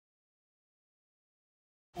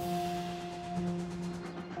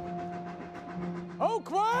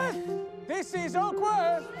Oakworth! This is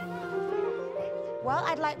Oakworth! Well,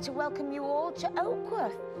 I'd like to welcome you all to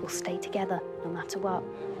Oakworth. We'll stay together, no matter what.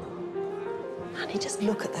 Honey, just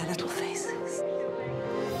look at their little faces.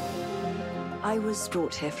 I was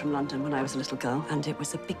brought here from London when I was a little girl, and it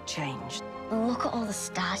was a big change. Look at all the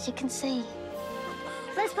stars you can see.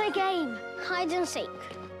 Let's play a game. Hide and seek.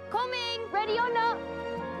 Coming! Ready or not?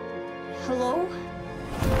 Hello?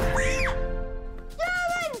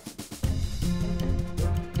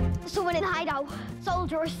 Someone in the hideout.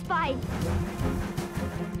 Soldier or spy.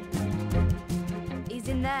 He's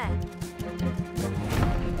in there.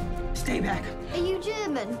 Stay back. Are you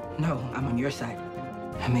German? No, I'm on your side.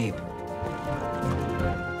 Hamid.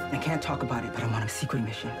 I can't talk about it, but I'm on a secret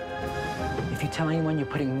mission. If you tell anyone, you're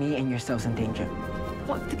putting me and yourselves in danger.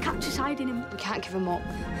 What if the capture's hiding him? We can't give him up.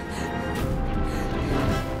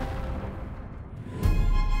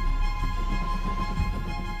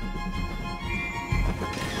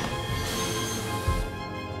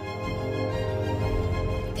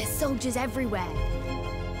 There's soldiers everywhere.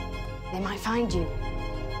 They might find you.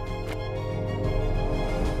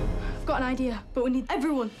 I've got an idea, but we need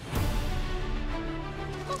everyone.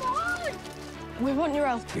 Come on! We want your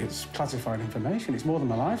help. It's classified information. It's more than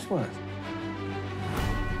my life's worth.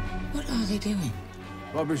 What are they doing?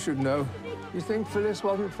 Bobby should know. You think Phyllis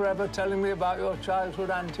wasn't forever telling me about your childhood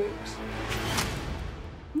antics?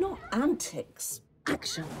 Not antics,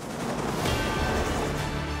 action.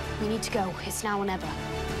 We need to go. It's now or never.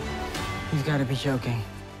 You've got to be joking.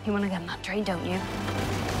 You want to get on that train, don't you?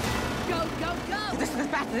 Go, go, go! This is as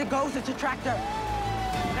fast as it goes. It's a tractor.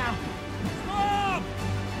 Now. Stop!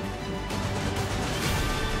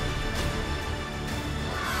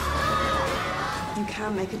 You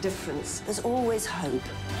can make a difference. There's always hope.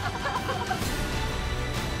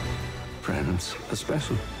 Friends are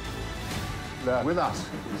special. They're with us,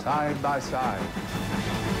 side by side.